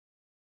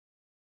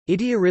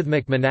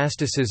Idiorrhythmic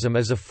monasticism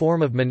is a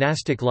form of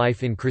monastic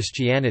life in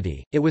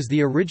Christianity. It was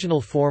the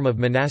original form of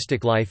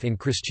monastic life in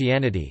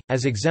Christianity,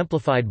 as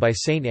exemplified by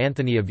Saint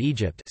Anthony of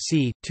Egypt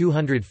c.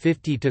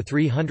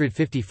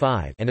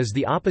 250–355, and is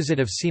the opposite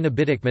of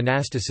Cenobitic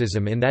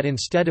monasticism in that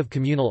instead of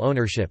communal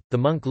ownership, the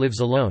monk lives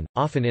alone,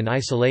 often in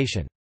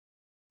isolation.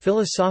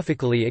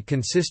 Philosophically, it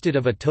consisted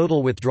of a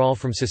total withdrawal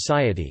from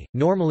society,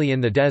 normally in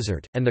the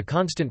desert, and the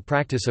constant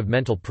practice of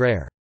mental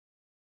prayer.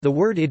 The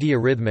word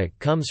idiorrhythmic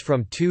comes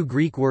from two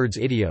Greek words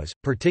idios,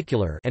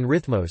 particular, and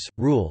rhythmos,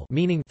 rule,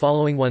 meaning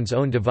following one's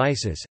own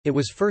devices. It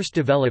was first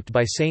developed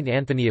by Saint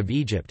Anthony of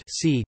Egypt,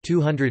 c.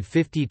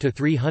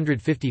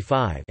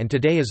 250–355, and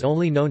today is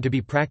only known to be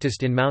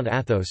practiced in Mount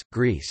Athos,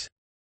 Greece.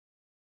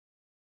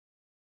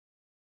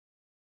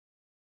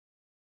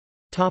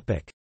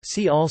 Topic.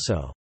 See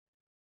also.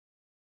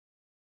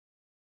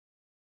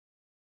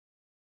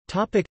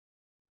 Topic.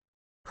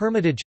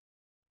 Hermitage,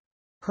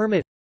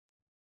 hermit,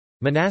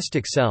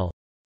 monastic cell,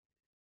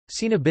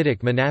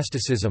 Cenobitic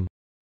monasticism,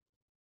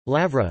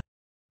 Lavra,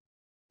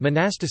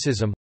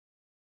 monasticism,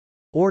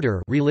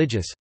 order,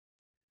 religious,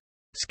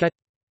 Sket.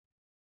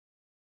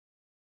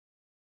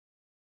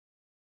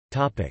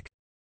 Topic.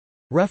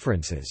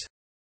 References.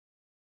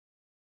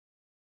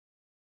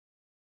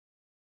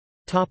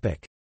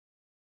 Topic.